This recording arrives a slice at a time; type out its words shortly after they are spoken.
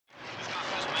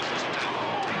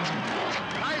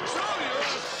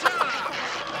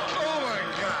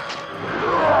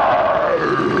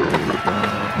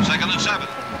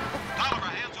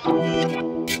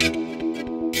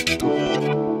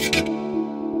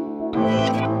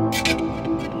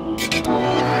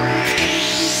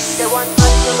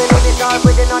it's all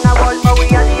written on a wall, but we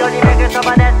are the only makers of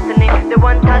our destiny. They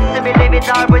want us to believe it's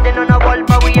all written on a wall,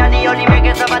 but we are the only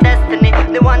makers of our destiny.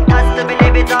 They want us to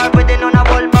believe it's all written on a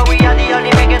wall, but we are the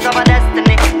only makers of our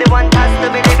destiny. They want us to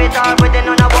believe it's all written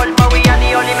on a wall, but we are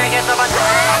the only makers of our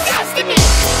destiny.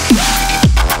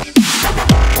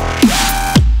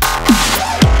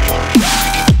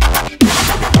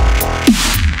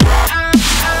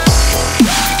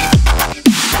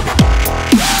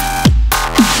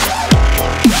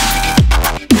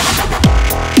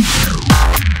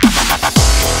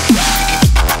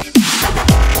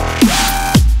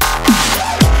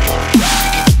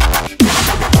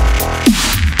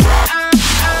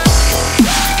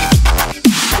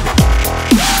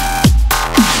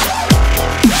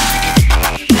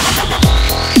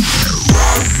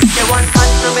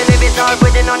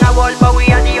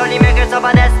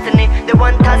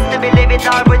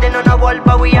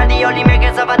 But we are the only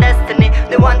makers of our destiny.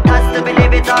 They want us to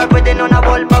believe it's all written on a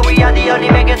wall, but we are the only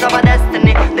makers of our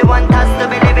destiny. They want